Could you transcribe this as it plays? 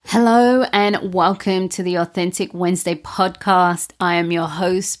Hello and welcome to the Authentic Wednesday podcast. I am your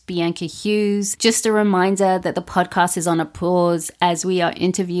host, Bianca Hughes. Just a reminder that the podcast is on a pause as we are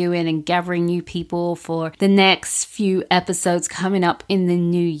interviewing and gathering new people for the next few episodes coming up in the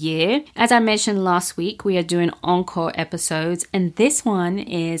new year. As I mentioned last week, we are doing encore episodes, and this one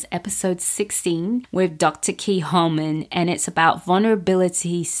is episode 16 with Dr. Key Holman, and it's about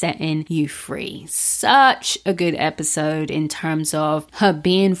vulnerability setting you free. Such a good episode in terms of her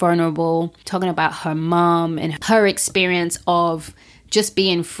being vulnerable, talking about her mom and her experience of just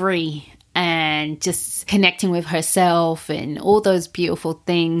being free and just connecting with herself and all those beautiful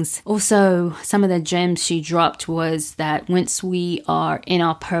things. Also, some of the gems she dropped was that once we are in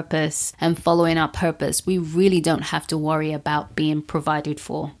our purpose and following our purpose, we really don't have to worry about being provided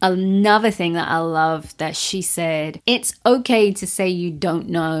for. Another thing that I love that she said, it's okay to say you don't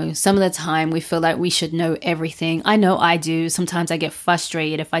know. Some of the time we feel like we should know everything. I know I do. Sometimes I get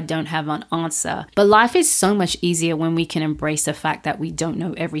frustrated if I don't have an answer. But life is so much easier when we can embrace the fact that we don't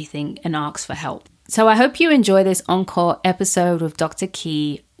know everything and ask for help. So I hope you enjoy this encore episode with Dr.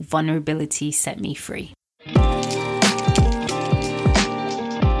 Key, Vulnerability Set Me Free.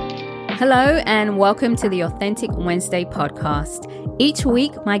 Hello and welcome to the Authentic Wednesday podcast. Each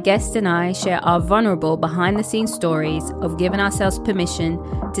week, my guest and I share our vulnerable behind-the-scenes stories of giving ourselves permission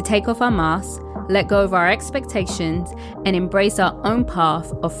to take off our masks, let go of our expectations, and embrace our own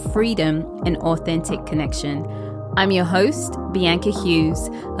path of freedom and authentic connection. I'm your host, Bianca Hughes,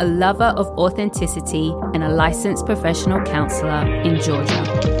 a lover of authenticity and a licensed professional counselor in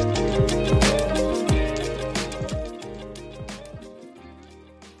Georgia.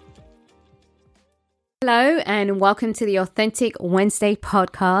 Hello and welcome to the Authentic Wednesday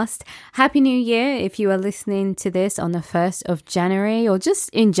podcast. Happy New Year if you are listening to this on the 1st of January or just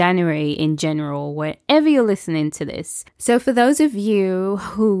in January in general, wherever you're listening to this. So for those of you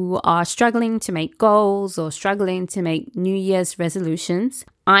who are struggling to make goals or struggling to make New Year's resolutions,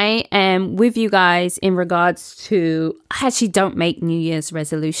 I am with you guys in regards to, I actually don't make New Year's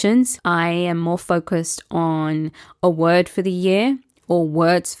resolutions. I am more focused on a word for the year or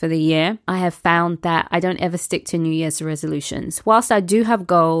words for the year. I have found that I don't ever stick to New Year's resolutions. Whilst I do have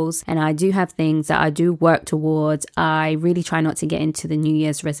goals and I do have things that I do work towards, I really try not to get into the New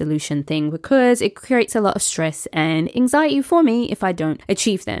Year's resolution thing because it creates a lot of stress and anxiety for me if I don't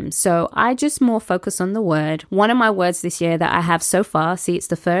achieve them. So I just more focus on the word. One of my words this year that I have so far, see it's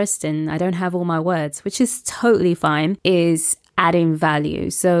the first and I don't have all my words, which is totally fine, is adding value.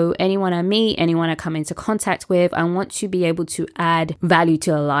 So anyone I meet, anyone I come into contact with, I want to be able to add value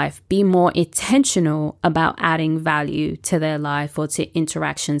to their life, be more intentional about adding value to their life or to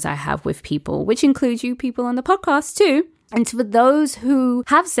interactions I have with people, which includes you people on the podcast too. And for those who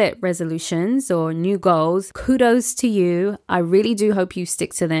have set resolutions or new goals, kudos to you. I really do hope you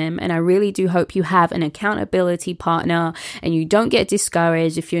stick to them. And I really do hope you have an accountability partner and you don't get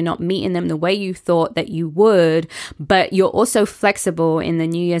discouraged if you're not meeting them the way you thought that you would, but you're also flexible in the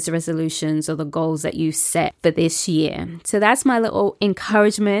New Year's resolutions or the goals that you set for this year. So that's my little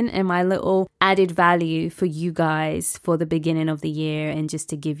encouragement and my little added value for you guys for the beginning of the year and just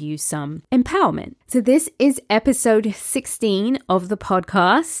to give you some empowerment. So this is episode 16 of the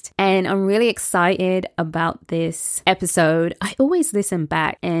podcast, and I'm really excited about this episode. I always listen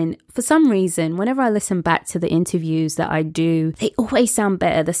back, and for some reason, whenever I listen back to the interviews that I do, they always sound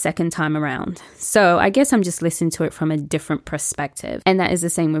better the second time around. So I guess I'm just listening to it from a different perspective, and that is the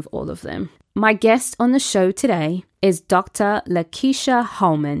same with all of them. My guest on the show today is Dr. Lakeisha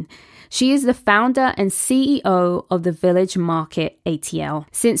Holman. She is the founder and CEO of the Village Market ATL.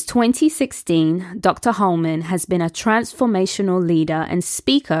 Since 2016, Dr. Holman has been a transformational leader and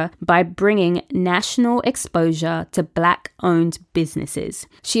speaker by bringing national exposure to Black-owned businesses.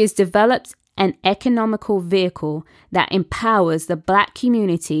 She has developed an economical vehicle that empowers the Black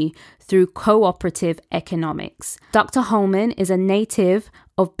community through cooperative economics. Dr. Holman is a native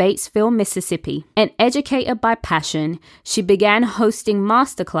of Batesville, Mississippi. An educator by passion, she began hosting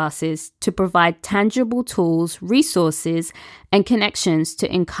masterclasses to provide tangible tools, resources, and connections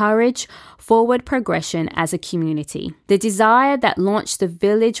to encourage forward progression as a community. The desire that launched the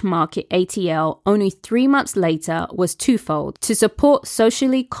Village Market ATL only 3 months later was twofold: to support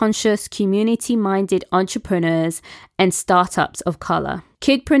socially conscious, community-minded entrepreneurs and startups of color.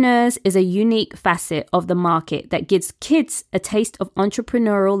 Kidpreneurs is a unique facet of the market that gives kids a taste of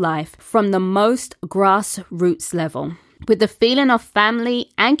entrepreneurial life from the most grassroots level. With the feeling of family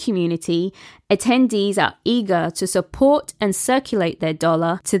and community Attendees are eager to support and circulate their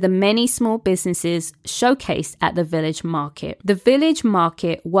dollar to the many small businesses showcased at the Village Market. The Village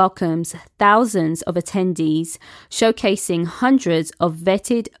Market welcomes thousands of attendees, showcasing hundreds of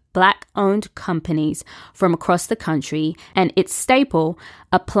vetted Black-owned companies from across the country, and its staple,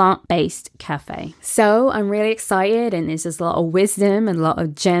 a plant-based cafe. So I'm really excited, and there's just a lot of wisdom and a lot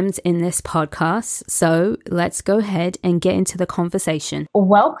of gems in this podcast. So let's go ahead and get into the conversation.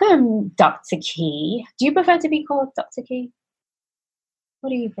 Welcome, Dr. Key. Do you prefer to be called Dr. Key? What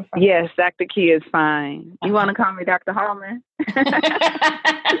do you prefer? Yes, Dr. Key is fine. You want to call me Dr. Hallman?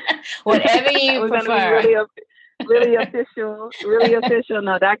 Whatever you prefer. Really official.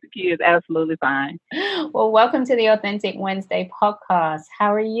 No, Dr. Key is absolutely fine. Well, welcome to the Authentic Wednesday podcast.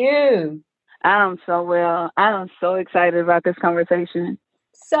 How are you? I'm so well. I am so excited about this conversation.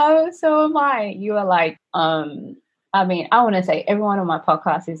 So am I. You are like, I want to say everyone on my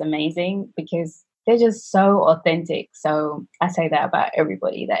podcast is amazing because they're just so authentic. So I say that about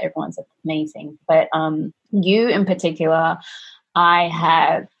everybody, that everyone's amazing. But you in particular, I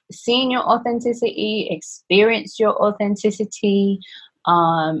have seen your authenticity, experienced your authenticity,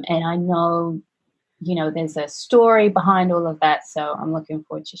 and I know, there's a story behind all of that. So I'm looking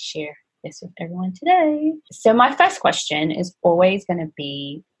forward to share this with everyone today. So my first question is always going to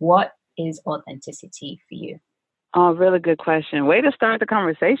be, what is authenticity for you? Oh, really good question. Way to start the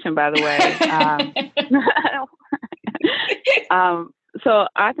conversation, by the way. So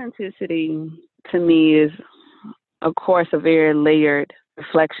authenticity to me is, of course, a very layered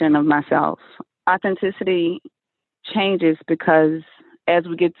reflection of myself. Authenticity changes because as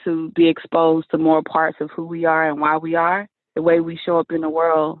we get to be exposed to more parts of who we are and why we are, the way we show up in the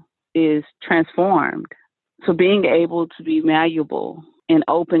world is transformed. So being able to be malleable and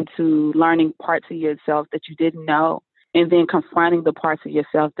open to learning parts of yourself that you didn't know, and then confronting the parts of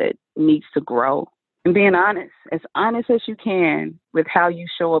yourself that needs to grow, and being honest as you can with how you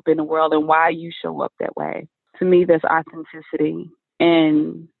show up in the world and why you show up that way. To me, that's authenticity.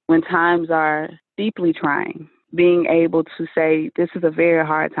 And when times are deeply trying, being able to say, this is a very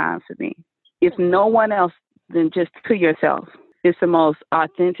hard time for me. If no one else, then just to yourself. It's the most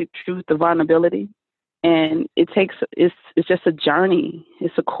authentic truth of vulnerability. And it's just a journey.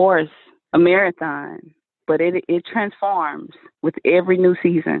 It's a course, a marathon, but it transforms with every new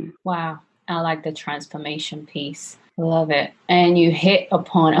season. Wow. I like the transformation piece. Love it. And you hit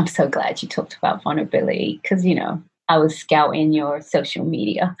upon, I'm so glad you talked about vulnerability because, I was scouting your social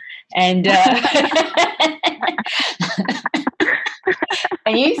media and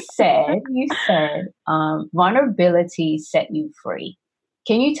and you said vulnerability set you free.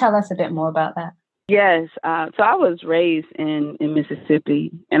 Can you tell us a bit more about that? Yes. So I was raised in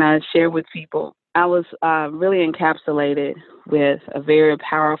Mississippi, and I share with people. I was really encapsulated with a very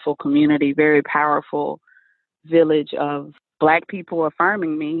powerful community, very powerful village of Black people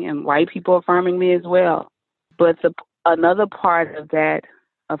affirming me and white people affirming me as well. But another part of that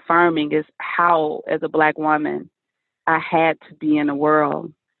affirming is how, as a Black woman, I had to be in the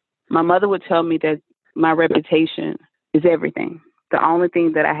world. My mother would tell me that my reputation is everything, the only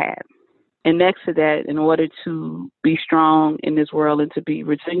thing that I had. And next to that, in order to be strong in this world and to be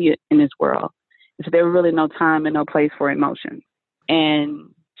resilient in this world, is there was really no time and no place for emotion.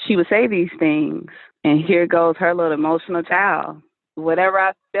 And she would say these things, and here goes her little emotional child. Whatever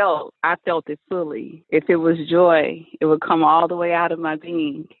I felt it fully. If it was joy, it would come all the way out of my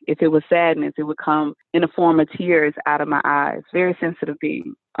being. If it was sadness, it would come in the form of tears out of my eyes. Very sensitive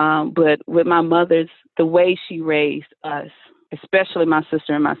being. But with my mother's, the way she raised us, especially my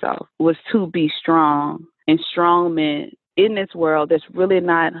sister and myself, was to be strong. And strong meant in this world, there's really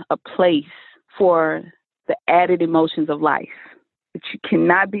not a place for the added emotions of life. But you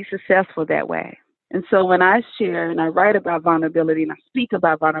cannot be successful that way. And so when I share and I write about vulnerability and I speak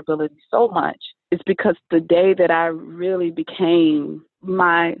about vulnerability so much, it's because the day that I really became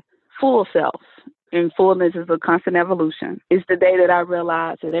my full self, and fullness is a constant evolution, is the day that I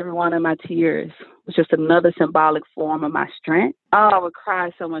realized that every one of my tears was just another symbolic form of my strength. Oh, I would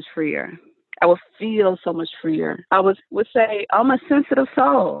cry so much freer. I would feel so much freer. I would say I'm a sensitive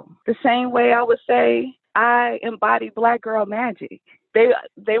soul, the same way I would say I embody Black girl magic.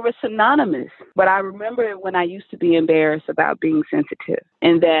 They were synonymous, but I remember when I used to be embarrassed about being sensitive,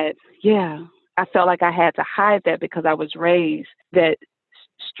 and that, I felt like I had to hide that because I was raised that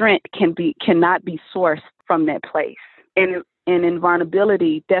strength cannot be sourced from that place. And in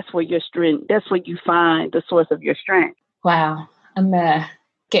vulnerability, that's where your strength, that's where you find the source of your strength. Wow. I'm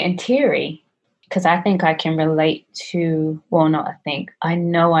getting teary because I think I can relate to, I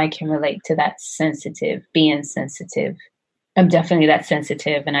know I can relate to that being sensitive I'm definitely that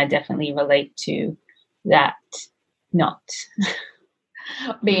sensitive, and I definitely relate to that. Not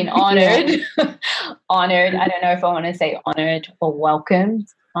being honored, honored. I don't know if I want to say honored or welcomed,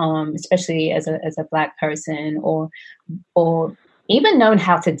 especially as a Black person, or even knowing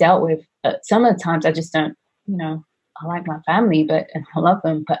how to deal with. Some of the times, I just don't. I like my family, and I love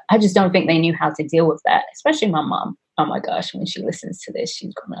them, but I just don't think they knew how to deal with that. Especially my mom. Oh my gosh, when she listens to this,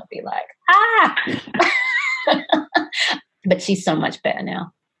 she's gonna be like, but she's so much better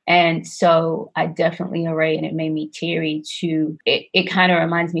now. And so I definitely array, and it made me teary too. It kind of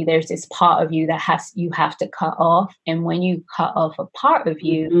reminds me there's this part of you that you have to cut off. And when you cut off a part of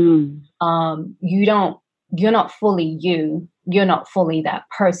you, you're not fully you. You're not fully that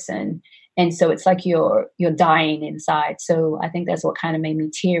person. And so it's like you're dying inside. So I think that's what kind of made me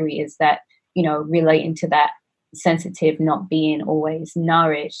teary, is that, relating to that sensitive, not being always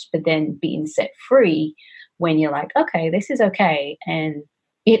nourished, but then being set free when you're like, okay, this is okay. And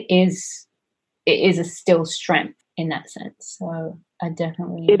it is a still strength in that sense. So I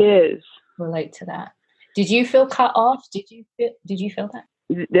definitely relate to that. Did you feel cut off? Did you feel that?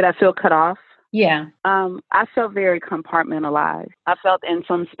 Did I feel cut off? Yeah. I felt very compartmentalized. I felt in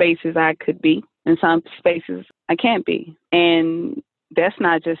some spaces I could be, in some spaces I can't be. And that's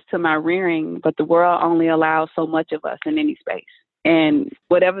not just to my rearing, but the world only allows so much of us in any space. And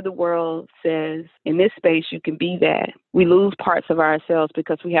whatever the world says, in this space, you can be that. We lose parts of ourselves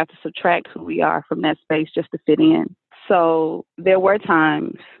because we have to subtract who we are from that space just to fit in. So there were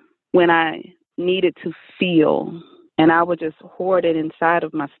times when I needed to feel, and I would just hoard it inside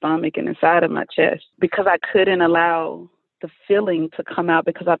of my stomach and inside of my chest, because I couldn't allow the feeling to come out,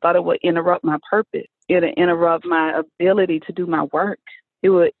 because I thought it would interrupt my purpose. It would interrupt my ability to do my work. It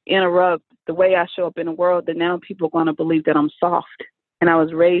would interrupt the way I show up in the world, that now people are going to believe that I'm soft. And I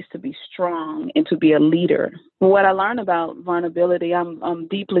was raised to be strong and to be a leader. What I learned about vulnerability, I'm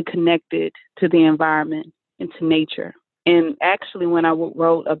deeply connected to the environment and to nature. And actually, when I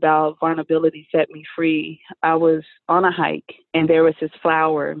wrote about vulnerability set me free, I was on a hike, and there was this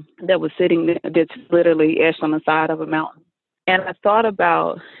flower that was sitting there that's literally etched on the side of a mountain. And I thought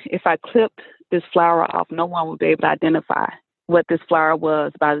about, if I clipped this flower off, no one would be able to identify what this flower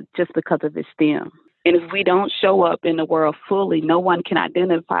was just because of its stem. And if we don't show up in the world fully, no one can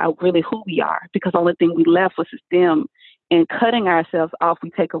identify really who we are, because the only thing we left was the stem. And cutting ourselves off, we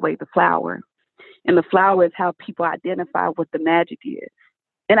take away the flower. And the flower is how people identify what the magic is.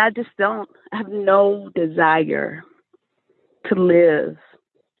 And I have no desire to live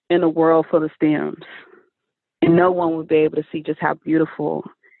in a world full of stems. And no one would be able to see just how beautiful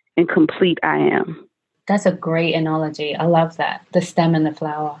and complete I am. That's a great analogy. I love that. The stem and the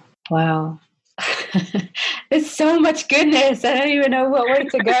flower. Wow. There's so much goodness. I don't even know what way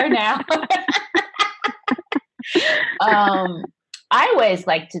to go now. I always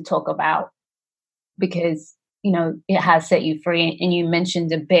like to talk about, because, it has set you free. And you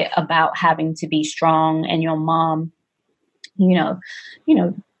mentioned a bit about having to be strong, and your mom,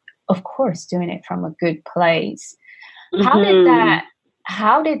 of course, doing it from a good place. Mm-hmm.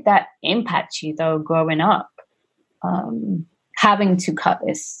 How did that impact you, though, growing up, having to cut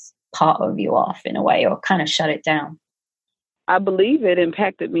this part of you off in a way, or kind of shut it down? I believe it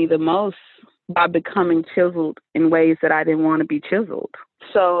impacted me the most by becoming chiseled in ways that I didn't want to be chiseled.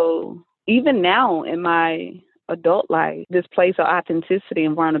 So even now in my adult life, this place of authenticity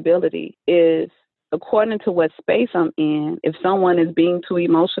and vulnerability is, according to what space I'm in, if someone is being too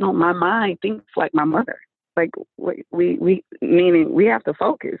emotional, my mind thinks like my mother. Like we meaning we have to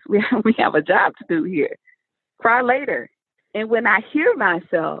focus. We have a job to do here. Cry later. And when I hear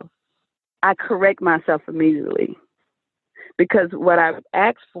myself, I correct myself immediately, because what I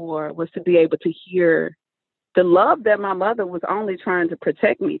asked for was to be able to hear the love that my mother was only trying to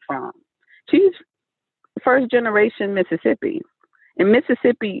protect me from. She's first generation Mississippi, and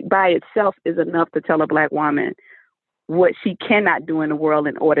Mississippi by itself is enough to tell a Black woman what she cannot do in the world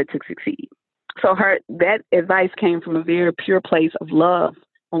in order to succeed. So that advice came from a very pure place of love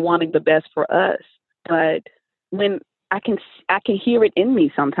and wanting the best for us. But when I can hear it in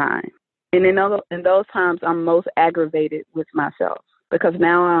me sometimes. And in those times, I'm most aggravated with myself, because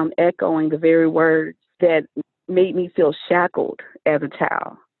now I'm echoing the very words that made me feel shackled as a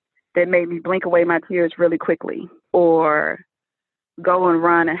child, that made me blink away my tears really quickly, or go and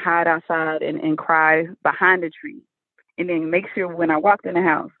run and hide outside and cry behind a tree, and then make sure when I walked in the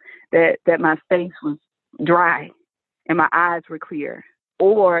house that my face was dry and my eyes were clear.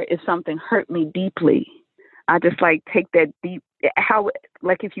 Or if something hurt me deeply, I just take that deep,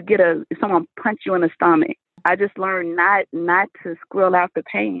 if someone punch you in the stomach, I just learned not to squeal out the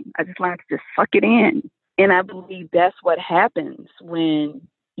pain. I just learned to just suck it in And I believe that's what happens when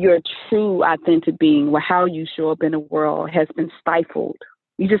your true authentic being, or how you show up in the world, has been stifled.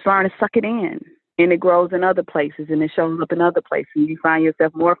 You just learn to suck it in, and it grows in other places, and it shows up in other places. And you find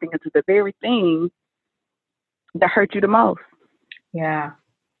yourself morphing into the very thing that hurt you the most. Yeah.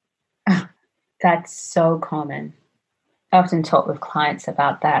 That's so common. I often talk with clients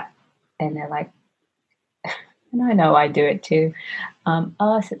about that, and they're like, and I know I do it too.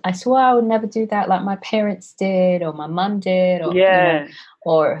 I swore I would never do that like my parents did, or my mum did, or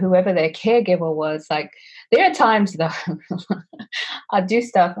or whoever their caregiver was. Like, there are times though I do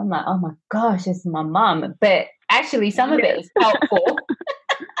stuff, I'm like, oh my gosh, this is my mom. But actually some of it is helpful.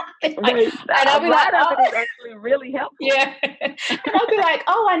 And I'll be like, oh, it is actually really helpful. Yeah. And I'll be like,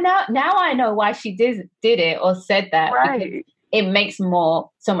 oh, I know why she did it or said that. Right. Because it makes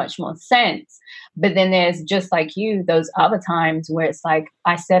so much more sense. But then there's, just like you, those other times where it's like,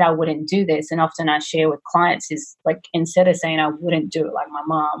 I said I wouldn't do this. And often I share with clients is like, instead of saying I wouldn't do it like my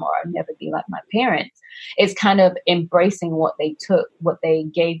mom, or I'd never be like my parents, it's kind of embracing what they took, what they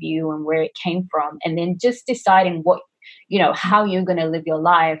gave you and where it came from. And then just deciding what, how you're going to live your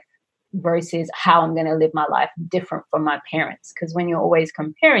life versus how I'm going to live my life different from my parents. Because when you're always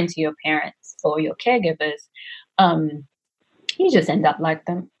comparing to your parents or your caregivers, you just end up like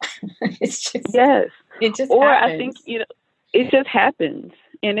them. It's just, yes. It just or happens. I think, it just happens.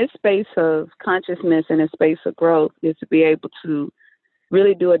 In this space of consciousness and a space of growth is to be able to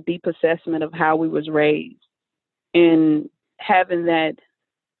really do a deep assessment of how we was raised, and having that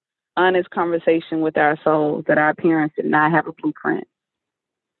honest conversation with our souls that our parents did not have a blueprint.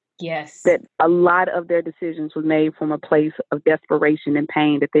 Yes. That a lot of their decisions were made from a place of desperation and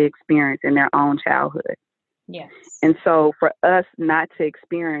pain that they experienced in their own childhood. Yes. And so for us not to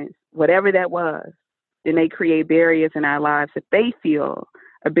experience whatever that was, then they create barriers in our lives that they feel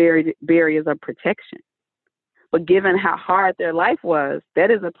are barriers of protection. But given how hard their life was,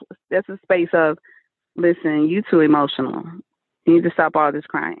 that's a space of, listen, you too emotional. You need to stop all this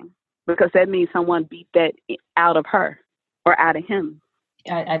crying, because that means someone beat that out of her or out of him.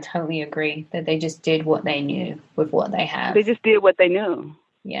 I totally agree that they just did what they knew with what they have. They just did what they knew.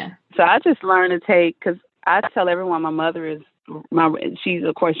 Yeah. So I just learned to take, because I tell everyone my mother is, she's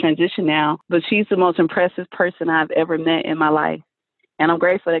of course transitioned now, but she's the most impressive person I've ever met in my life. And I'm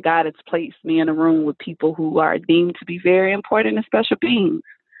grateful that God has placed me in a room with people who are deemed to be very important and special beings.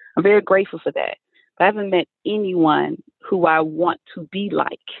 I'm very grateful for that. But I haven't met anyone who I want to be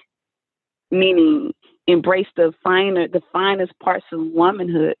like, meaning embrace the finest parts of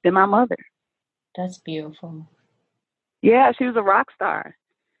womanhood than my mother. That's beautiful. Yeah, she was a rock star.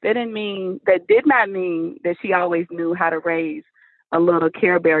 That did not mean that she always knew how to raise a little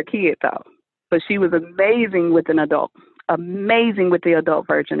Care Bear kid, though. But she was amazing with the adult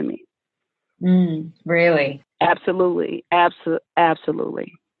version of me. Really? Absolutely.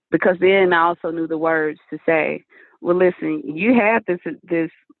 Absolutely. Because then I also knew the words to say, well, listen, you have this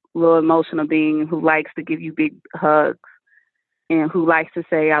little emotional being who likes to give you big hugs and who likes to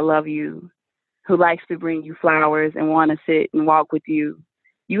say, I love you, who likes to bring you flowers and want to sit and walk with you.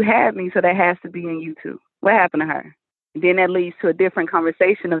 You have me, so that has to be in you too. What happened to her? And then that leads to a different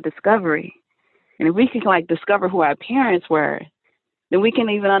conversation of discovery. And if we can discover who our parents were, then we can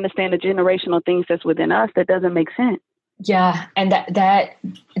even understand the generational things that's within us that doesn't make sense. Yeah, and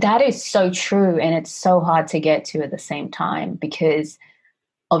that is so true, and it's so hard to get to at the same time because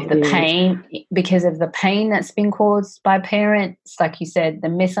of the pain that's been caused by parents, like you said, the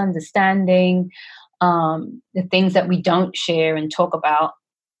misunderstanding, the things that we don't share and talk about.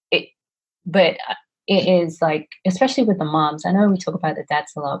 But it is like, especially with the moms. I know we talk about the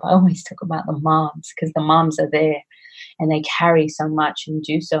dads a lot, but I always talk about the moms because the moms are there and they carry so much and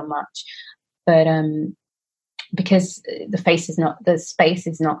do so much. But because the space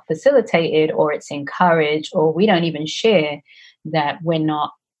is not facilitated, or it's encouraged, or we don't even share that we're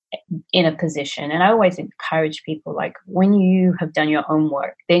not in a position. And I always encourage people, like, when you have done your own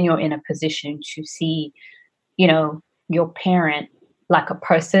work, then you're in a position to see, your parent like a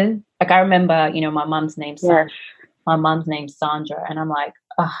person. Like, I remember, my mom's name's Sandra. Yes. My mom's name's Sandra, and I'm like,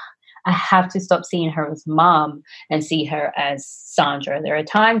 I have to stop seeing her as mom and see her as Sandra. There are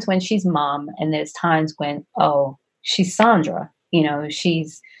times when she's mom, and there's times when, she's Sandra.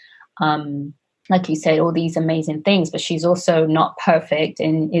 She's like you said, all these amazing things, but she's also not perfect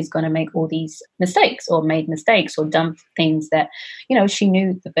and is going to make all these mistakes or made mistakes or done things that, she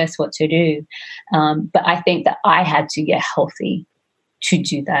knew the best what to do. But I think that I had to get healthy to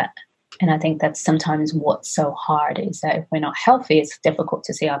do that. And I think that's sometimes what's so hard, is that if we're not healthy, it's difficult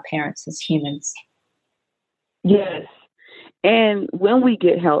to see our parents as humans. Yes. And when we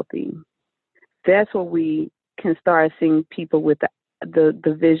get healthy, that's where we can start seeing people with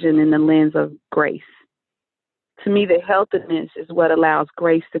the vision and the lens of grace. To me, the healthiness is what allows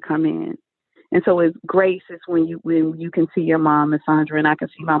grace to come in. And so grace is when you can see your mom as Sandra and I can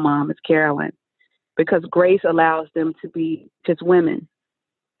see my mom as Carolyn, because grace allows them to be just women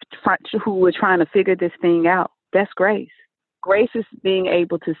who are trying to figure this thing out. That's grace. Grace is being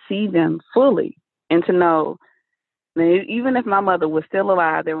able to see them fully and to know that even if my mother was still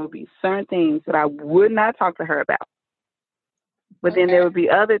alive, there would be certain things that I would not talk to her about. But then there would be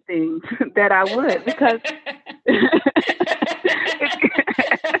other things that I would, because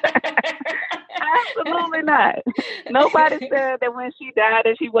absolutely not. Nobody said that when she died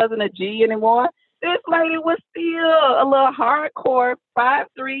that she wasn't a G anymore. This lady was still a little hardcore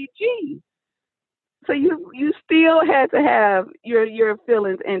 5'3" G. So you still had to have your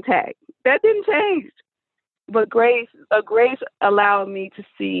feelings intact. That didn't change. But grace allowed me to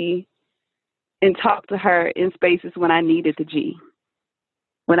see and talk to her in spaces when I needed the G,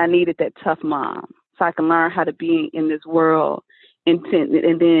 when I needed that tough mom, so I can learn how to be in this world and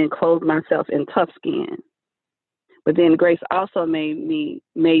then clothe myself in tough skin. But then grace also made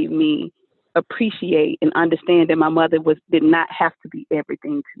me appreciate and understand that my mother did not have to be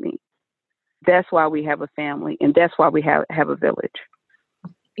everything to me. That's why we have a family, and that's why we have a village.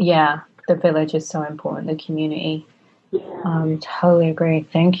 Yeah, the village is so important, the community. Yeah. Totally agree.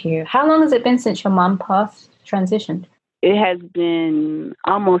 Thank you. How long has it been since your mom transitioned? It has been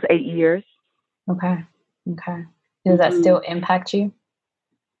almost 8 years. Okay. Does that still impact you?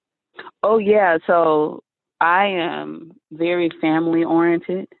 Oh, yeah. So I am very family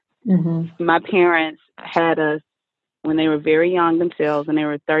oriented. Mm-hmm. My parents had us when they were very young themselves, and they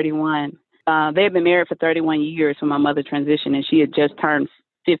were 31. They had been married for 31 years when my mother transitioned, and she had just turned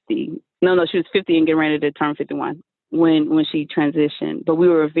 50. No, she was 50 and getting ready to turn 51 when she transitioned. But we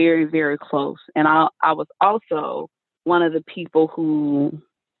were very, very close. And I was also one of the people who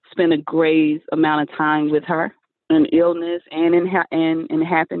spent a great amount of time with her in illness and in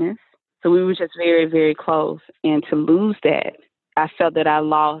happiness. So we were just very, very close. And to lose that, I felt that I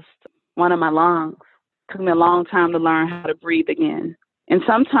lost one of my lungs. It took me a long time to learn how to breathe again. And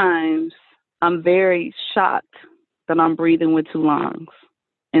sometimes I'm very shocked that I'm breathing with 2 lungs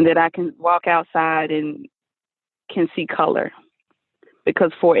and that I can walk outside and can see color.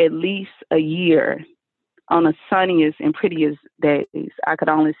 Because for at least a year, on the sunniest and prettiest days, I could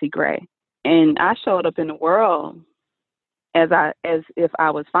only see gray. And I showed up in the world as if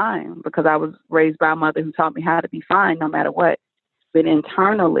I was fine, because I was raised by a mother who taught me how to be fine no matter what. But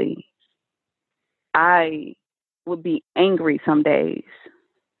internally, I would be angry some days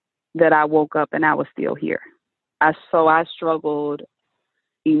that I woke up and I was still here. So I struggled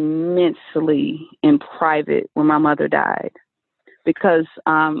immensely in private when my mother died, because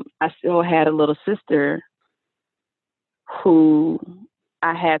I still had a little sister who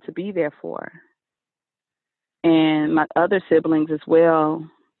I had to be there for, and my other siblings as well,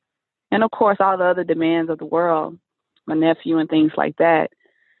 and of course all the other demands of the world, my nephew and things like that.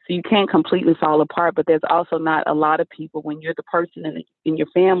 So you can't completely fall apart, but there's also not a lot of people when you're the person in your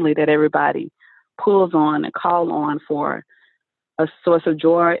family that everybody pulls on and call on for a source of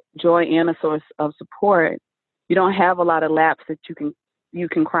joy and a source of support. You don't have a lot of laps that you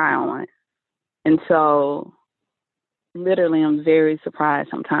can cry on. And so literally I'm very surprised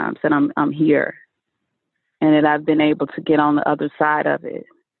sometimes that I'm here and that I've been able to get on the other side of it.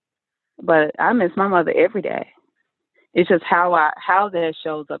 But I miss my mother every day. It's just how that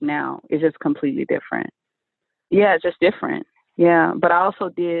shows up now is just completely different. Yeah, it's just different. Yeah, but I also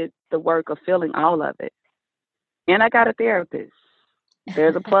did the work of feeling all of it. And I got a therapist.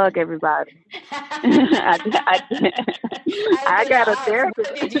 There's a plug, everybody. I got a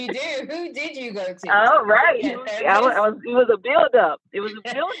therapist. What did you do? Who did you go to? Oh, right. It was a build-up.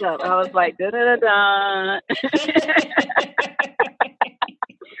 I was like, da-da-da-da.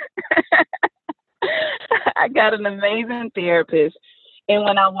 I got an amazing therapist. And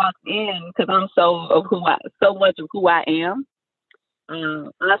when I walked in, because I'm so much of who I am, I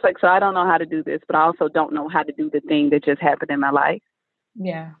was like, so I don't know how to do this, but I also don't know how to do the thing that just happened in my life.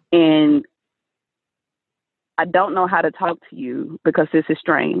 Yeah. And I don't know how to talk to you because this is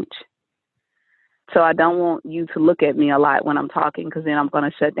strange. So I don't want you to look at me a lot when I'm talking, because then I'm going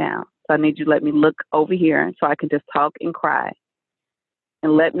to shut down. So I need you to let me look over here so I can just talk and cry.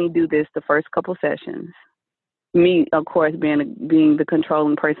 And let me do this the first couple sessions. Me, of course, being the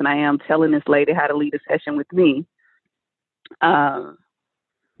controlling person I am, telling this lady how to lead a session with me.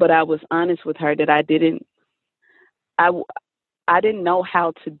 But I was honest with her that I didn't know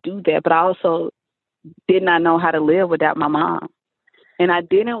how to do that, but I also did not know how to live without my mom. And I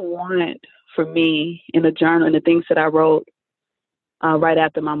didn't want for me in a journal and the things that I wrote right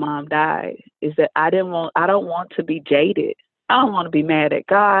after my mom died is that I don't want to be jaded. I don't want to be mad at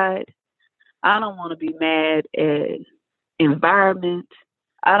God. I don't want to be mad at environment.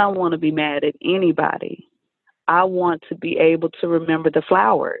 I don't want to be mad at anybody. I want to be able to remember the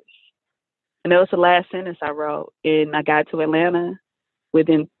flowers. And that was the last sentence I wrote. And I got to Atlanta.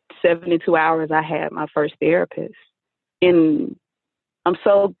 Within 72 hours, I had my first therapist. And I'm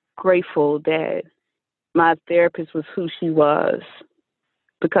so grateful that my therapist was who she was,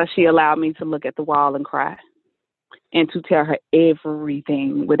 because she allowed me to look at the wall and cry and to tell her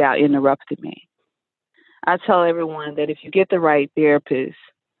everything without interrupting me. I tell everyone that if you get the right therapist,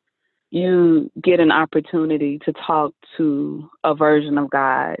 you get an opportunity to talk to a version of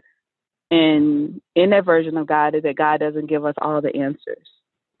God. And in that version of God is that God doesn't give us all the answers,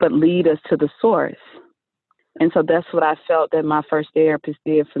 but lead us to the source. And so that's what I felt that my first therapist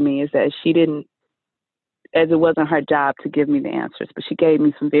did for me, is that she didn't, as it wasn't her job to give me the answers, but she gave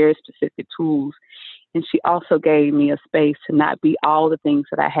me some very specific tools. And she also gave me a space to not be all the things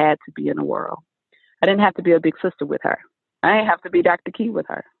that I had to be in the world. I didn't have to be a big sister with her. I didn't have to be Dr. Key with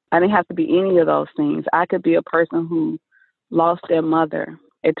her. I didn't have to be any of those things. I could be a person who lost their mother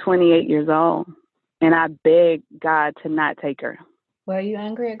at 28 years old, and I begged God to not take her. Were you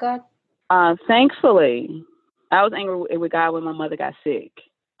angry at God? Thankfully, I was angry with God when my mother got sick.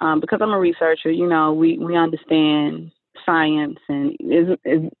 Because I'm a researcher, we understand science, and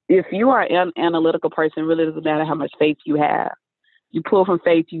if you are an analytical person, it really doesn't matter how much faith you have. You pull from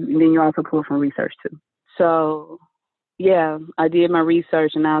faith, and then you also pull from research too. So, yeah, I did my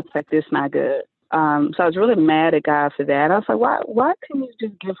research, and I was like, this not good. So I was really mad at God for that. I was like, why couldn't you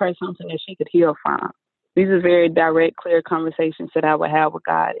just give her something that she could heal from? These are very direct, clear conversations that I would have with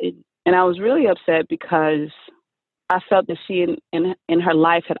God. And I was really upset because I felt that she in her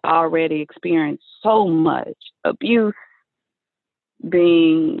life had already experienced so much abuse,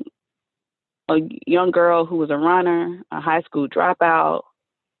 being a young girl who was a runner, a high school dropout,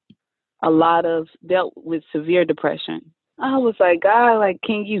 dealt with severe depression. I was like, God,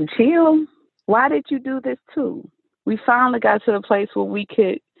 can you chill? Why did you do this too? We finally got to the place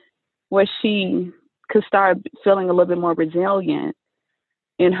where she could start feeling a little bit more resilient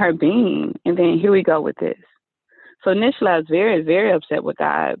in her being. And then here we go with this. So initially I was very, very upset with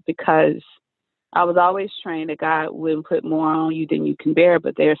God, because I was always trained that God wouldn't put more on you than you can bear.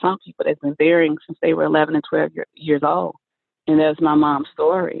 But there are some people that's been bearing since they were 11 and 12 years old. And that's my mom's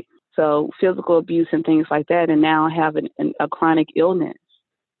story. So physical abuse and things like that. And now I have a chronic illness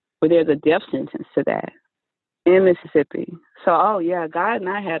where there's a death sentence to that in Mississippi. So, God and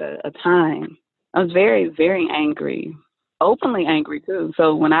I had a time. I was very, very angry, openly angry too.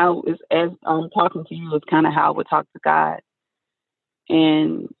 So when as I'm talking to you, it's kind of how I would talk to God.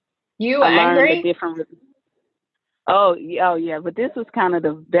 And you were angry? Oh yeah. But this was kind of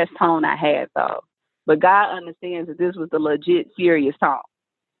the best tone I had though. But God understands that this was the legit serious tone.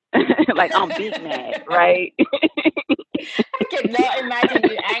 Like I'm big mad, right? I cannot imagine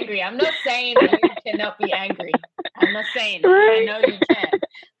you angry. I'm not saying that you cannot be angry. I'm not saying that. Right? I know you can.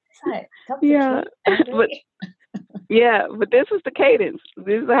 It's like, but this was the cadence.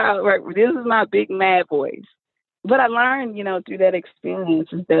 This is how it worked. This is my big mad voice. But I learned, through that experience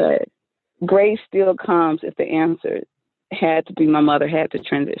is that grace still comes if the answer had to be my mother had to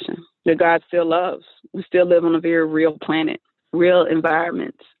transition. That God still loves. We still live on a very real planet, real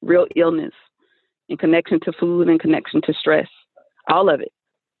environment, real illness, in connection to food and connection to stress, all of it.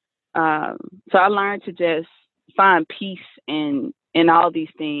 So I learned to just find peace in all these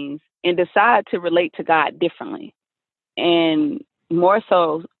things and decide to relate to God differently. And more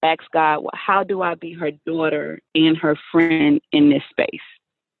so ask God, well, how do I be her daughter and her friend in this space?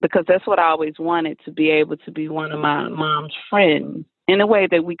 Because that's what I always wanted, to be able to be one of my mom's friends in a way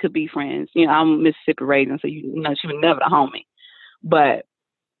that we could be friends. I'm Mississippi raised, so she would never home me. But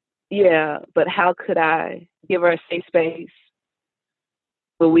how could I give her a safe space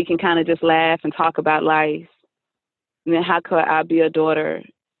where we can kind of just laugh and talk about life? And then how could I be a daughter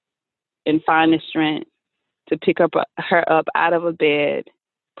and find the strength to pick her up out of a bed,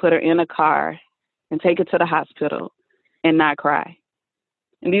 put her in a car, and take her to the hospital and not cry?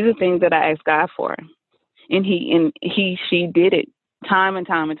 And these are things that I asked God for. And she did it time and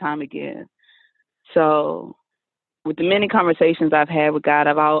time and time again. So with the many conversations I've had with God,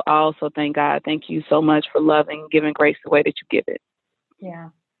 I also thank God. Thank you so much for loving, giving grace the way that you give it. Yeah.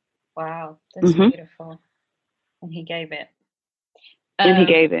 Wow. That's beautiful. And he gave it. And he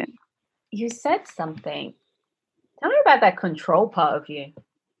gave it. You said something. Tell me about that control part of you.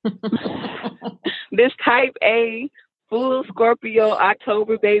 This type A full Scorpio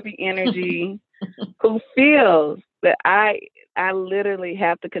October baby energy who feels that I literally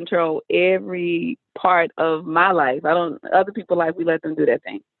have to control every part of my life. Other people life, we let them do that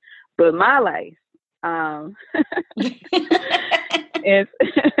thing. But my life, is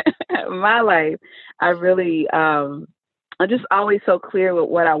my life. I really, I'm just always so clear with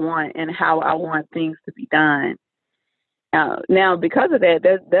what I want and how I want things to be done. Now, because of that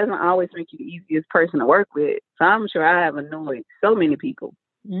doesn't always make you the easiest person to work with. So I'm sure I have annoyed so many people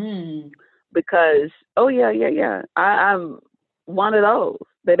because, I'm one of those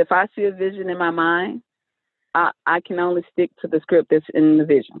that if I see a vision in my mind, I can only stick to the script that's in the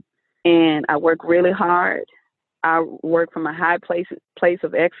vision. And I work really hard. I work from a high place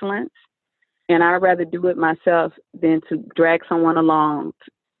of excellence. And I'd rather do it myself than to drag someone along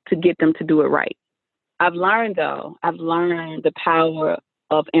to get them to do it right. I've learned the power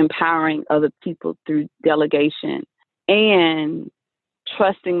of empowering other people through delegation and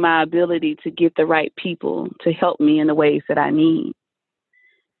trusting my ability to get the right people to help me in the ways that I need.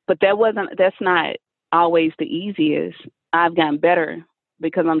 But that's not always the easiest. I've gotten better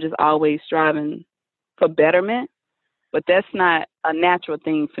because I'm just always striving for betterment. But that's not a natural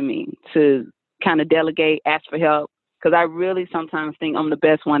thing for me to kind of delegate, ask for help, because I really sometimes think I'm the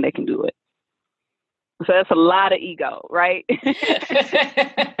best one that can do it. So that's a lot of ego, right?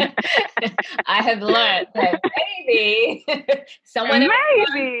 I have learned that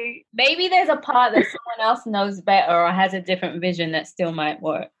maybe there's a part that someone else knows better or has a different vision that still might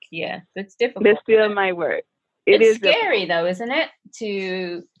work. Yeah, it's difficult. It still might work. It's scary though, isn't it?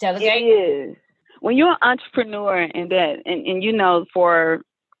 To delegate. It is. When you're an entrepreneur and for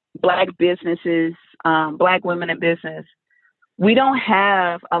Black businesses, Black women in business, we don't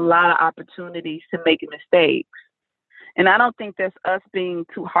have a lot of opportunities to make mistakes. And I don't think that's us being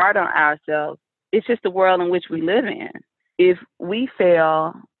too hard on ourselves. It's just the world in which we live in. If we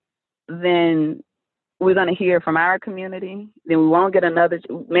fail, then we're going to hear from our community. Then we won't get another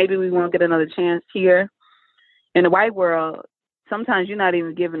chance here. In the white world, sometimes you're not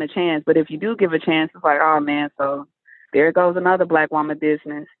even given a chance. But if you do give a chance, it's like, oh man, so there goes another Black woman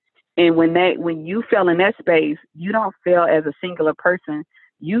business. And when you fail in that space, you don't fail as a singular person.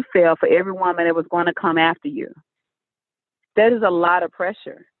 You fail for every woman that was going to come after you. That is a lot of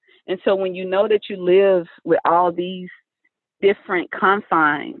pressure. And so when you know that you live with all these different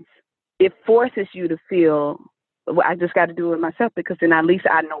confines, it forces you to feel, well, I just got to do it myself because then at least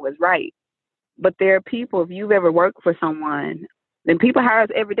I know it's right. But there are people, if you've ever worked for someone, then people hire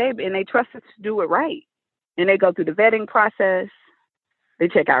us every day and they trust us to do it right. And they go through the vetting process. They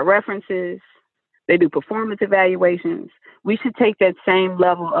check our references. They do performance evaluations. We should take that same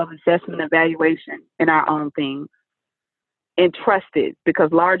level of assessment evaluation in our own things and trust it,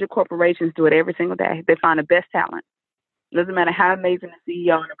 because larger corporations do it every single day. They find the best talent. It doesn't matter how amazing the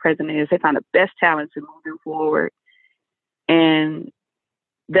CEO and the president is. They find the best talent to move them forward. And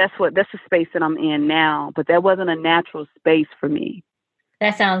that's the space that I'm in now. But that wasn't a natural space for me.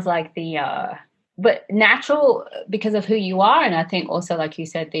 That sounds like but natural because of who you are. And I think also, like you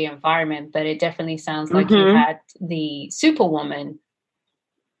said, the environment, but it definitely sounds like you had the superwoman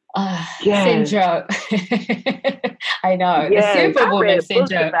syndrome. I know. Yes, the superwoman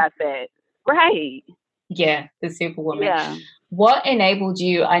syndrome. About that. Right. Yeah, the superwoman. Yeah. What enabled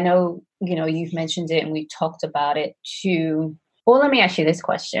you? I know, you've mentioned it and we talked about it well, let me ask you this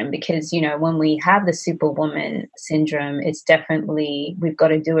question, because, when we have the superwoman syndrome, it's definitely, we've got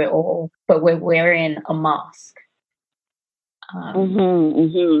to do it all, but we're wearing a mask.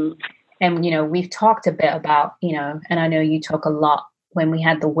 And, we've talked a bit about, and I know you talk a lot when we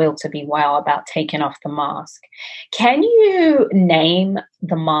had the Will to Be Well about taking off the mask. Can you name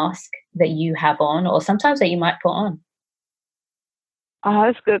the mask that you have on, or sometimes that you might put on? Oh,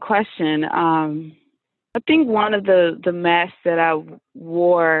 that's a good question. I think one of the masks that I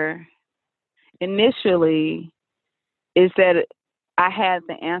wore initially is that I had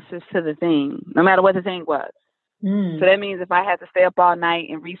the answers to the thing, no matter what the thing was. So that means if I had to stay up all night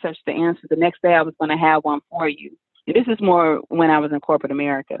and research the answer, the next day I was going to have one for you. And this is more when I was in corporate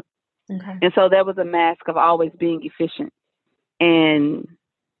America. Okay. And so that was a mask of always being efficient. And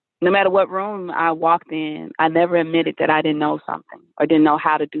no matter what room I walked in, I never admitted that I didn't know something or didn't know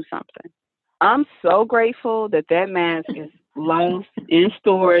how to do something. I'm so grateful that mask is lost in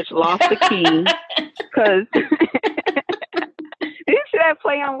storage, lost the key, because you see that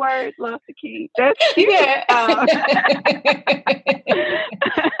play on words, lost the key. That's cute. Yeah.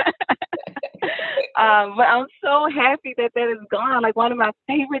 But I'm so happy that is gone. Like one of my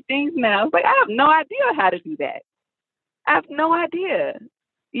favorite things now. It's like I have no idea how to do that. I have no idea.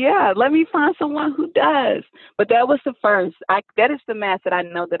 Yeah, let me find someone who does. But that was the first. That is the mask that I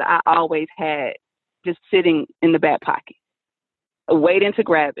know that I always had, just sitting in the back pocket, waiting to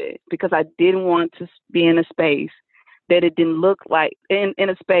grab it, because I didn't want to be in a space that it didn't look like, in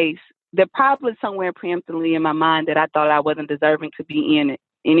a space that probably somewhere preemptively in my mind that I thought I wasn't deserving to be in it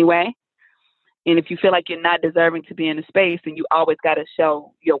anyway. And if you feel like you're not deserving to be in a space, then you always got to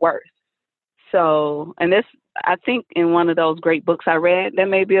show your worth. So, and this, I think in one of those great books I read, there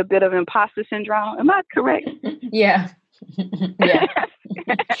may be a bit of imposter syndrome. Am I correct? Yeah. Yeah.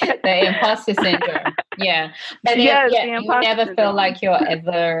 The imposter syndrome. Yeah. But yes, yeah, you never syndrome. feel like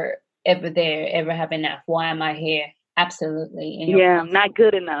you're ever there, ever have enough. Why am I here? Absolutely. Yeah, not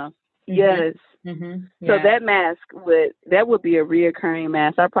good enough. Mm-hmm. Yes. Mm-hmm. Yeah. So that mask would be a reoccurring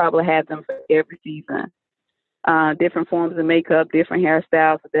mask. I probably had them for every season. Different forms of makeup, different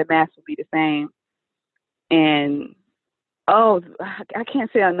hairstyles, but that mask would be the same. And I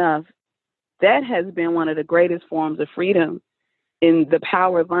can't say enough. That has been one of the greatest forms of freedom. And the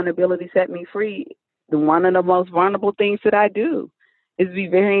power of vulnerability set me free. One of the most vulnerable things that I do is be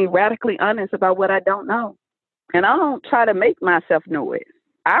very radically honest about what I don't know. And I don't try to make myself know it.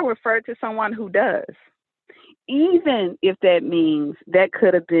 I refer to someone who does. Even if that means that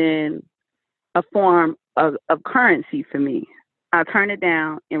could have been a form of currency for me, I'll turn it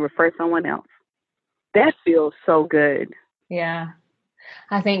down and refer someone else. That feels so good. Yeah.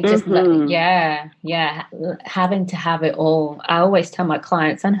 I think just, having to have it all. I always tell my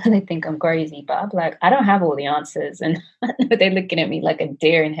clients, I know they think I'm crazy, but I'm like, I don't have all the answers. And they're looking at me like a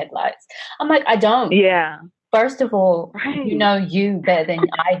deer in headlights. I'm like, I don't. Yeah. First of all, you know you better than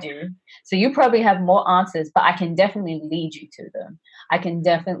I do. So you probably have more answers, but I can definitely lead you to them. I can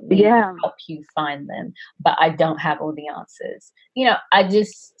definitely help you find them, but I don't have all the answers. I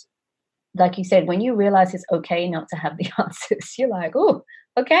just, like you said, when you realize it's okay not to have the answers, you're like, oh,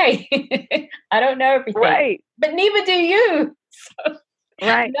 okay. I don't know everything. Right. But neither do you. So,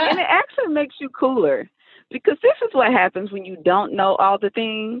 right. No. And it actually makes you cooler. Because this is what happens when you don't know all the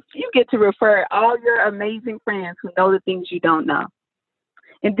things. You get to refer all your amazing friends who know the things you don't know.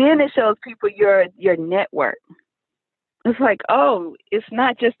 And then it shows people your network. It's like, oh, it's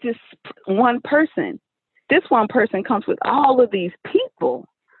not just this one person. This one person comes with all of these people.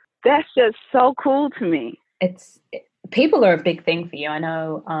 That's just so cool to me. People are a big thing for you. I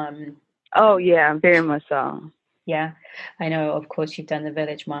know. Oh, yeah, very much so. Yeah, I know, of course, you've done the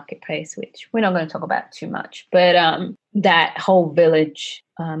Village Marketplace, which we're not going to talk about too much, but that whole village,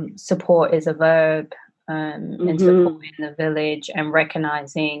 support is a verb, and supporting the village and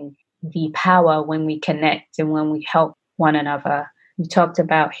recognizing the power when we connect and when we help one another. You talked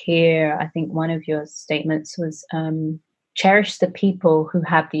about here, I think one of your statements was cherish the people who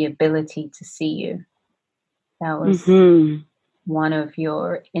have the ability to see you. That was one of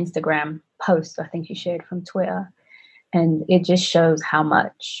your Instagram post I think you shared from Twitter, and it just shows how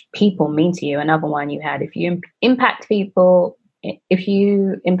much people mean to you. Another one you had, if you impact people, if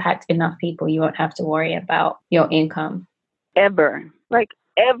you impact enough people, you won't have to worry about your income ever.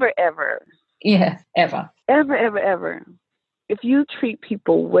 Yeah, ever. If you treat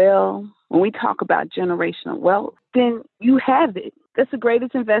people well, when we talk about generational wealth, then you have it. That's the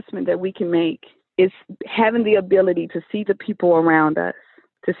greatest investment that we can make, is having the ability to see the people around us,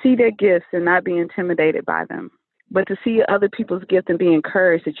 to see their gifts and not be intimidated by them, but to see other people's gifts and be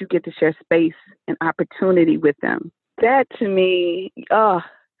encouraged that you get to share space and opportunity with them. That, to me,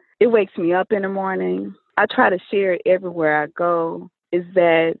 it wakes me up in the morning. I try to share it everywhere I go, is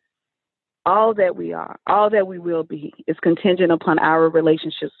that all that we are, all that we will be, is contingent upon our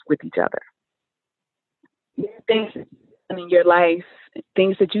relationships with each other. Things in your life,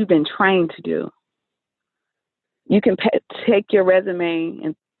 things that you've been trained to do. You can take your resume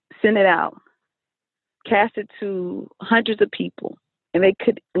and send it out, cast it to hundreds of people, and they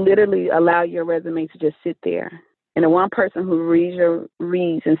could literally allow your resume to just sit there. And the one person who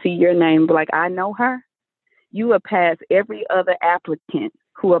reads and see your name, be like, I know her. You will pass every other applicant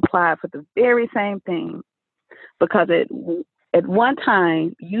who applied for the very same thing, because at one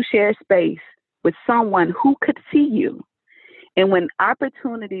time you shared space with someone who could see you. And when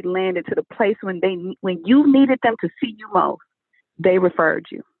opportunity landed to the place when you needed them to see you most, they referred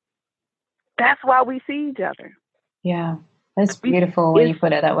you. That's why we see each other. Yeah, that's beautiful when you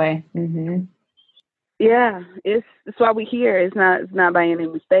put it that way. Mm-hmm. Yeah, it's why we're here. It's not by any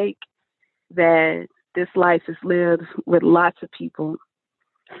mistake that this life is lived with lots of people.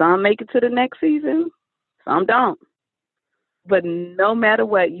 Some make it to the next season, some don't. But no matter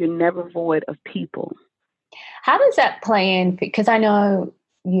what, you're never void of people. How does that play in? Because I know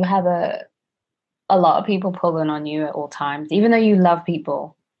you have a lot of people pulling on you at all times, even though you love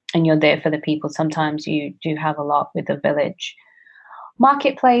people. and you're there for the people. Sometimes you do have a lot with the village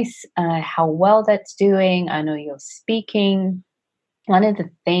marketplace, how well that's doing. I know you're speaking. One of the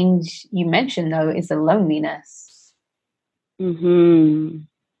things you mentioned, though, is the loneliness. Mm-hmm.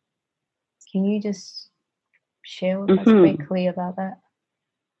 Can you just share with us quickly about that?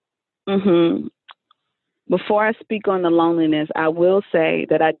 Mm-hmm. Before I speak on the loneliness, I will say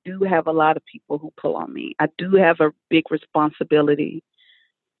that I do have a lot of people who pull on me. I do have a big responsibility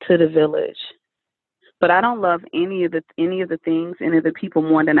to the village, but I don't love any of the things, any of the people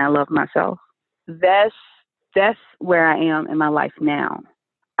more than I love myself. That's where I am in my life now.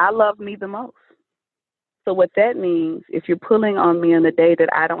 I love me the most. So what that means, if you're pulling on me on the day that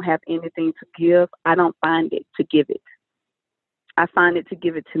I don't have anything to give, I don't find it to give it. I find it to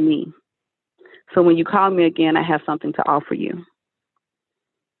give it to me. So when you call me again, I have something to offer you.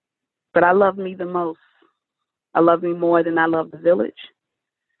 But I love me the most. I love me more than I love the village.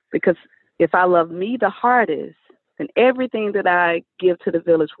 Because if I love me the hardest, then everything that I give to the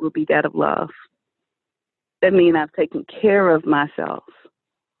village will be that of love. That means I've taken care of myself.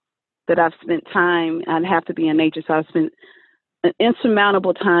 That I've spent time, I'd have to be in nature, so I've spent an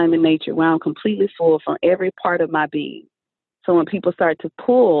insurmountable time in nature where I'm completely full from every part of my being. So when people start to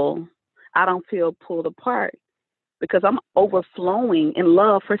pull, I don't feel pulled apart because I'm overflowing in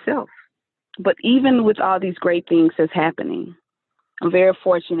love for self. But even with all these great things that's happening, I'm very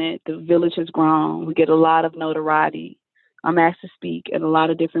fortunate. The village has grown. We get a lot of notoriety. I'm asked to speak at a lot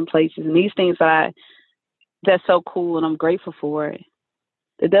of different places. And these things that's so cool, and I'm grateful for it.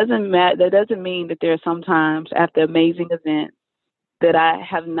 That doesn't mean that there are sometimes after amazing events that I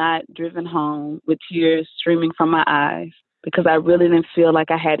have not driven home with tears streaming from my eyes because I really didn't feel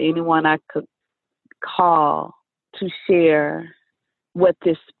like I had anyone I could call to share what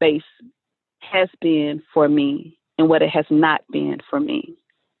this space has been for me and what it has not been for me.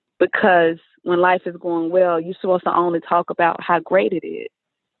 Because when life is going well, you're supposed to only talk about how great it is.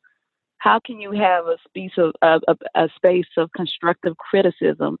 How can you have a space of constructive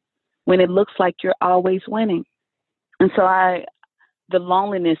criticism when it looks like you're always winning? And so the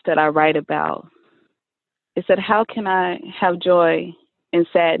loneliness that I write about is that how can I have joy in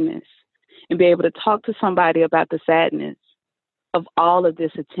sadness and be able to talk to somebody about the sadness of all of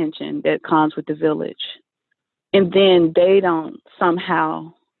this attention that comes with the village, and then they don't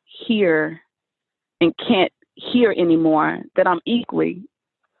somehow hear and can't hear anymore that I'm equally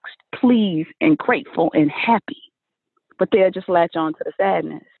pleased and grateful and happy, but they'll just latch on to the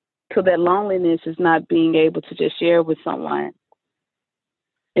sadness. So that loneliness is not being able to just share with someone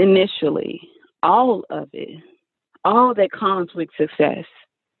initially all of it, all that comes with success.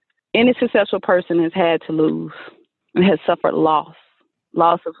 Any successful person has had to lose and has suffered loss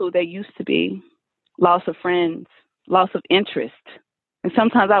of who they used to be, loss of friends, loss of interest. And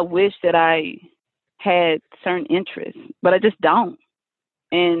sometimes I wish that I had certain interests, but I just don't.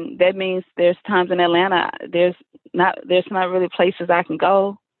 And that means there's times in Atlanta, there's not really places I can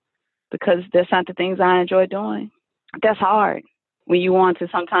go because that's not the things I enjoy doing. That's hard when you want to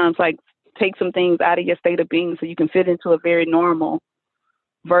sometimes like take some things out of your state of being so you can fit into a very normal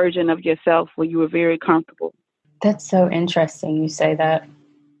version of yourself where you were very comfortable. That's so interesting you say that.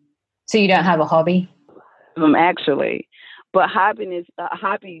 So you don't have a hobby? Actually. But hobbies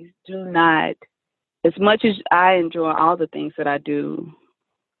do not, as much as I enjoy all the things that I do,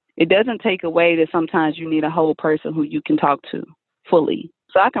 it doesn't take away that sometimes you need a whole person who you can talk to fully.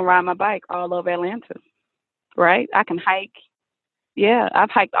 So I can ride my bike all over Atlanta, right? I can hike. Yeah,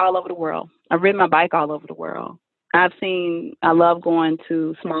 I've hiked all over the world. I've ridden my bike all over the world. I love going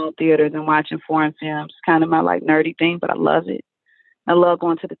to small theaters and watching foreign films. It's kind of my like nerdy thing, but I love it. I love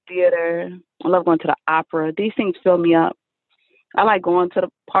going to the theater. I love going to the opera. These things fill me up. I like going to the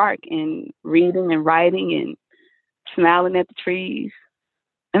park and reading and writing and smiling at the trees.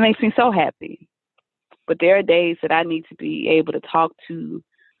 It makes me so happy. But there are days that I need to be able to talk to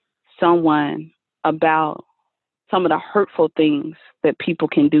someone about some of the hurtful things that people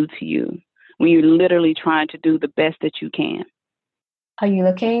can do to you when you're literally trying to do the best that you can. Are you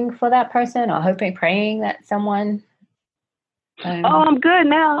looking for that person or hoping, praying that someone? I'm good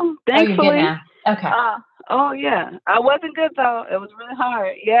now. Thankfully. Oh, you're good now. Okay. Oh yeah, I wasn't good though. It was really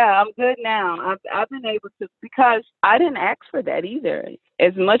hard. Yeah, I'm good now. I've been able to, because I didn't ask for that either.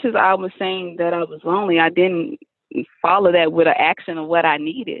 As much as I was saying that I was lonely, I didn't follow that with an action of what I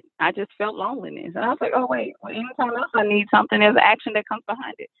needed. I just felt loneliness, and I was like, oh wait, well, anytime else I need something, there's an action that comes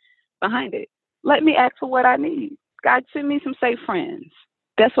behind it. Let me ask for what I need. God, send me some safe friends.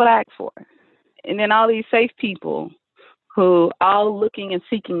 That's what I asked for. And then all these safe people who all looking and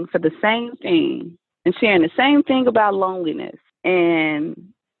seeking for the same thing and sharing the same thing about loneliness. And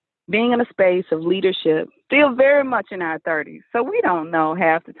being in a space of leadership, still very much in our 30s. So we don't know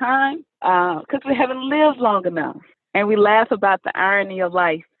half the time because we haven't lived long enough. And we laugh about the irony of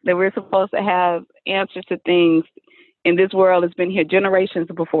life, that we're supposed to have answers to things. And this world has been here generations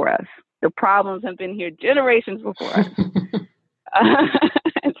before us. The problems have been here generations before us.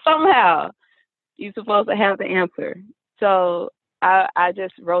 And somehow you're supposed to have the answer. So I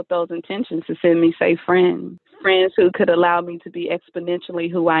just wrote those intentions to send me safe friends who could allow me to be exponentially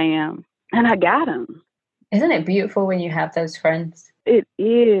who I am. And I got them. Isn't it beautiful when you have those friends? It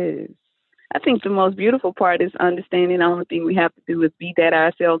is. I think the most beautiful part is understanding the only thing we have to do is be that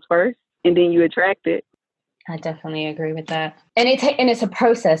ourselves first, and then you attract it. I definitely agree with that. And it's a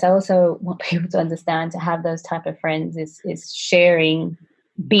process. I also want people to understand, to have those type of friends is sharing,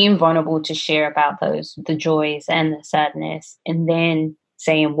 being vulnerable to share about the joys and the sadness, and then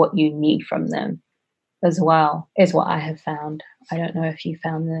saying what you need from them as well, is what I have found. I don't know if you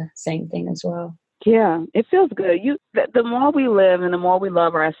found the same thing as well. Yeah, it feels good. The more we live and the more we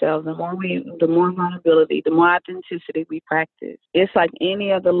love ourselves, the more vulnerability, the more authenticity we practice. It's like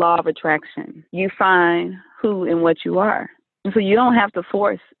any other law of attraction. You find who and what you are. And so you don't have to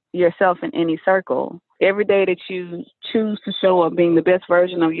force yourself in any circle. Every day that you choose to show up being the best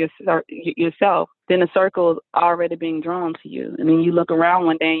version of yourself, then the circle is already being drawn to you. And then you look around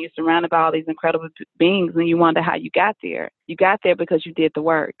one day and you're surrounded by all these incredible beings, and you wonder how you got there. You got there because you did the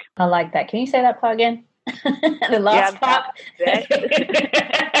work. I like that. Can you say that part again? The last part.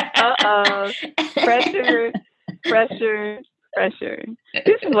 Uh-oh. Pressure.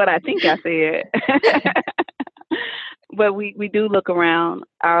 This is what I think I said. But we do look around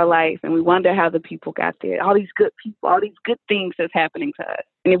our life and we wonder how the people got there. All these good people, all these good things that's happening to us.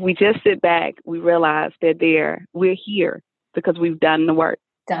 And if we just sit back, we realize they're there. We're here because we've done the work.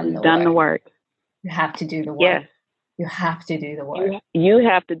 Done the work. You have to do the work. Yes. You have to do the work. You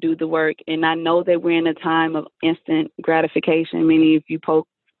have to do the work. And I know that we're in a time of instant gratification, meaning if you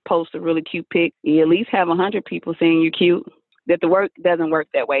post a really cute pic, you at least have 100 people saying you're cute. That the work doesn't work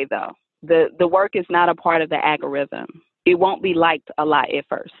that way, though. The work is not a part of the algorithm. It won't be liked a lot at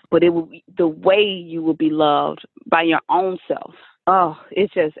first, but it will be the way you will be loved by your own self. Oh,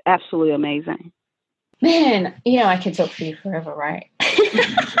 it's just absolutely amazing. Man, I could talk to you forever, right?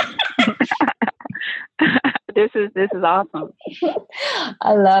 This is awesome.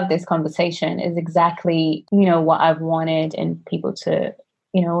 I love this conversation. It's exactly, what I've wanted, and people to,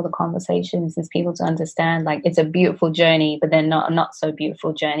 all the conversations is people to understand, like, it's a beautiful journey, but then not so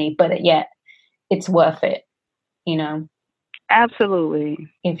beautiful journey, but yet it's worth it, Absolutely.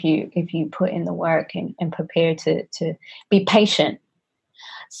 If you put in the work and prepare to be patient.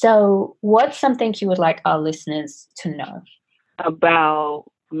 So what's something you would like our listeners to know? About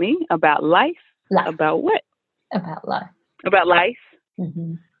me? About life? About what? About life. About life?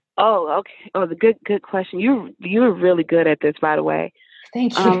 Mm-hmm. Oh, okay. Oh, the good question. You're really good at this, by the way.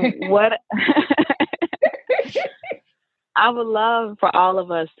 Thank you. What I would love for all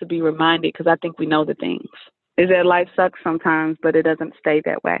of us to be reminded, because I think we know the things, is that life sucks sometimes, but it doesn't stay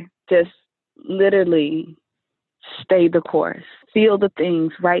that way. Just literally stay the course. Feel the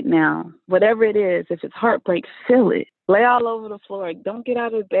things right now. Whatever it is, if it's heartbreak, feel it. Lay all over the floor. Don't get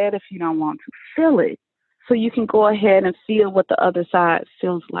out of bed if you don't want to. Feel it. So you can go ahead and feel what the other side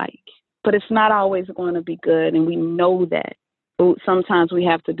feels like. But it's not always going to be good, and we know that. But sometimes we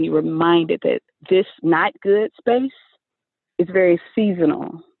have to be reminded that this not good space is very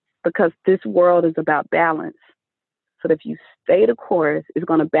seasonal, because this world is about balance. So if you stay the course, it's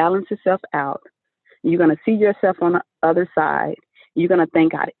going to balance itself out. You're going to see yourself on the other side. You're going to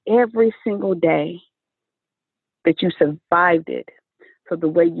thank God every single day that you survived it. So the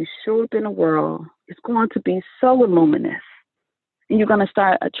way you show up in the world is going to be so luminous. And you're going to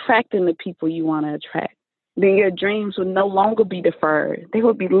start attracting the people you want to attract. Then your dreams will no longer be deferred. They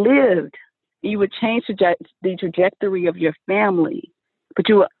will be lived. You would change the trajectory of your family. But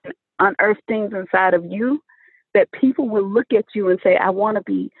you will unearth things inside of you that people will look at you and say, I want to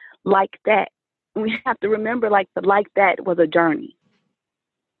be like that. And we have to remember, like that was a journey.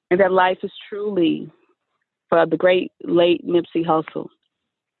 And that life is truly, for the great late Nipsey Hussle,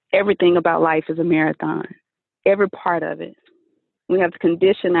 everything about life is a marathon. Every part of it. We have to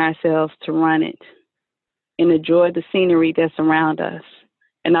condition ourselves to run it and enjoy the scenery that's around us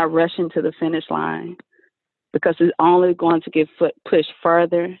and not rush into the finish line, because it's only going to get pushed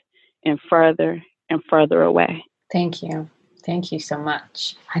further and further and further away. Thank you. Thank you so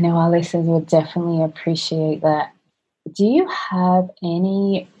much. I know our listeners will definitely appreciate that. Do you have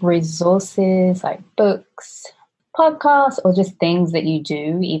any resources like books, podcasts, or just things that you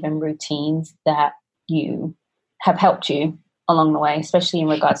do, even routines that you have helped you along the way, especially in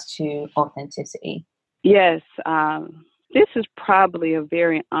regards to authenticity? Yes. This is probably a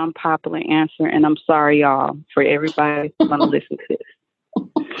very unpopular answer, and I'm sorry, y'all, for everybody who's going to listen to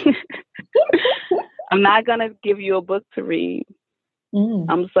this. I'm not going to give you a book to read.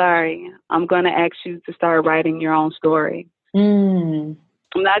 I'm sorry. I'm going to ask you to start writing your own story. I'm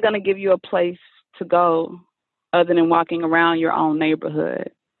not going to give you a place to go other than walking around your own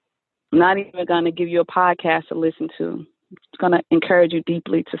neighborhood. I'm not even going to give you a podcast to listen to. It's going to encourage you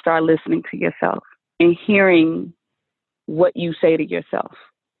deeply to start listening to yourself and hearing what you say to yourself,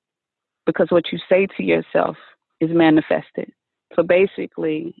 because what you say to yourself is manifested. So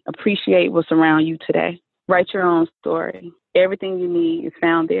basically, appreciate what's around you today. Write your own story. Everything you need is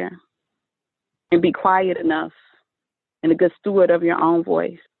found there. And be quiet enough and a good steward of your own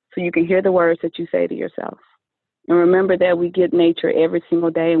voice so you can hear the words that you say to yourself. And remember that we get nature every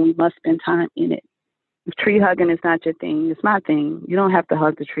single day and we must spend time in it. If tree hugging is not your thing, it's my thing. You don't have to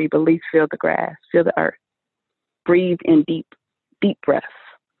hug the tree, but at least feel the grass, feel the earth. Breathe in deep, deep breaths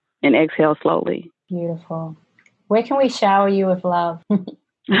and exhale slowly. Beautiful. Where can we shower you with love?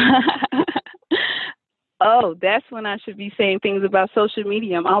 Oh, that's when I should be saying things about social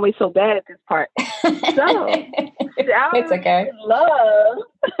media. I'm always so bad at this part. So, it's okay. Love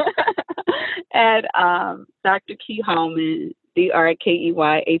at Dr. Key Hallman,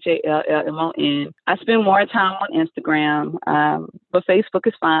 DrKeyHallmon. I spend more time on Instagram, but Facebook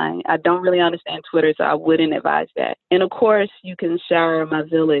is fine. I don't really understand Twitter, so I wouldn't advise that. And of course, you can shower my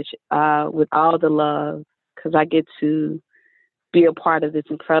village with all the love, because I get to be a part of this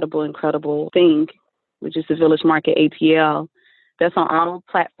incredible thing, which is the Village Market ATL. That's on all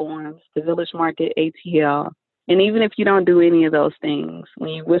platforms, the Village Market ATL. And even if you don't do any of those things,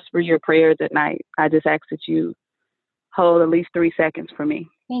 when you whisper your prayers at night, I just ask that you hold at least 3 seconds for me.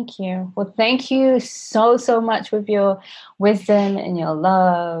 Thank you. Well, thank you so much with your wisdom and your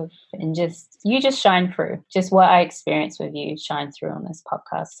love, and you just shine through. Just what I experienced with you shine through on this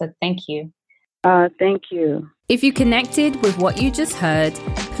podcast. So thank you. Thank you. If you connected with what you just heard,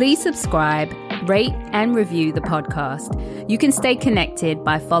 please subscribe, rate and review the podcast. You can stay connected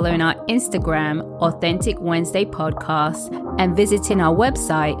by following our Instagram, Authentic Wednesday Podcast, and visiting our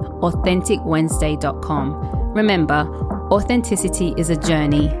website, AuthenticWednesday.com. Remember, authenticity is a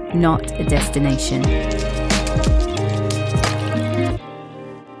journey, not a destination.